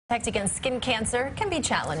Protect against skin cancer can be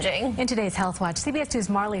challenging. In today's Health Watch, CBS News'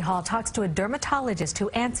 Marlie Hall talks to a dermatologist who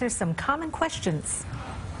answers some common questions.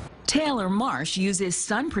 Taylor Marsh uses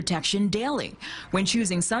sun protection daily. When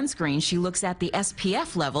choosing sunscreen, she looks at the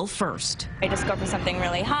SPF level first. I just go for something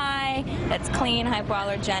really high, that's clean,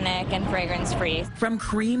 hypoallergenic, and fragrance-free. From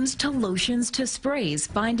creams to lotions to sprays,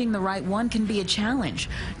 finding the right one can be a challenge.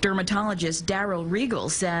 Dermatologist Daryl Regal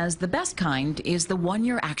says the best kind is the one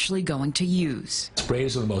you're actually going to use.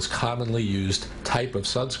 Sprays are the most commonly used type of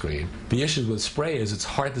sunscreen. The issue with spray is it's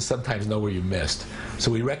hard to sometimes know where you missed. So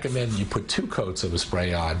we recommend you put 2 coats of a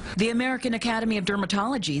spray on. The American Academy of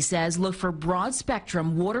Dermatology says look for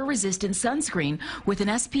broad-spectrum, water-resistant sunscreen with an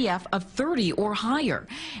SPF of 30 or higher.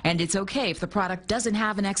 And it's okay if the product doesn't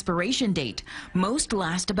have an expiration date. Most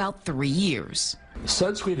last about 3 years.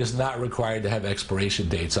 Sunscreen is not required to have expiration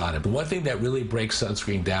dates on it. But one thing that really breaks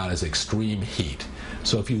sunscreen down is extreme heat.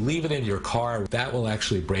 So if you leave it in your car, that will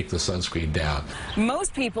actually break the sunscreen down.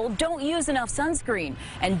 Most people don't use enough sunscreen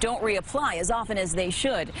and don't reapply as often as they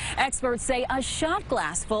should. Experts say a shot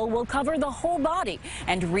glass full will cover the whole body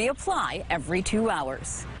and reapply every 2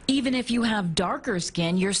 hours. Even if you have darker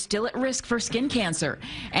skin, you're still at risk for skin cancer.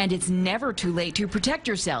 And it's never too late to protect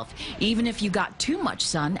yourself, even if you got too much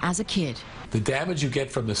sun as a kid. The damage you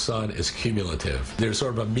get from the sun is cumulative. There's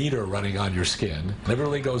sort of a meter running on your skin. It never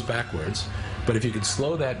really goes backwards. But if you can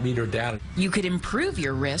slow that meter down, you could improve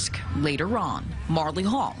your risk later on. Marlie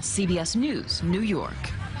Hall, CBS News, New York.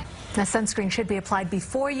 Now, sunscreen should be applied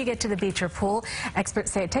before you get to the beach or pool. Experts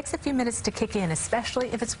say it takes a few minutes to kick in, especially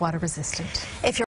if it's water resistant.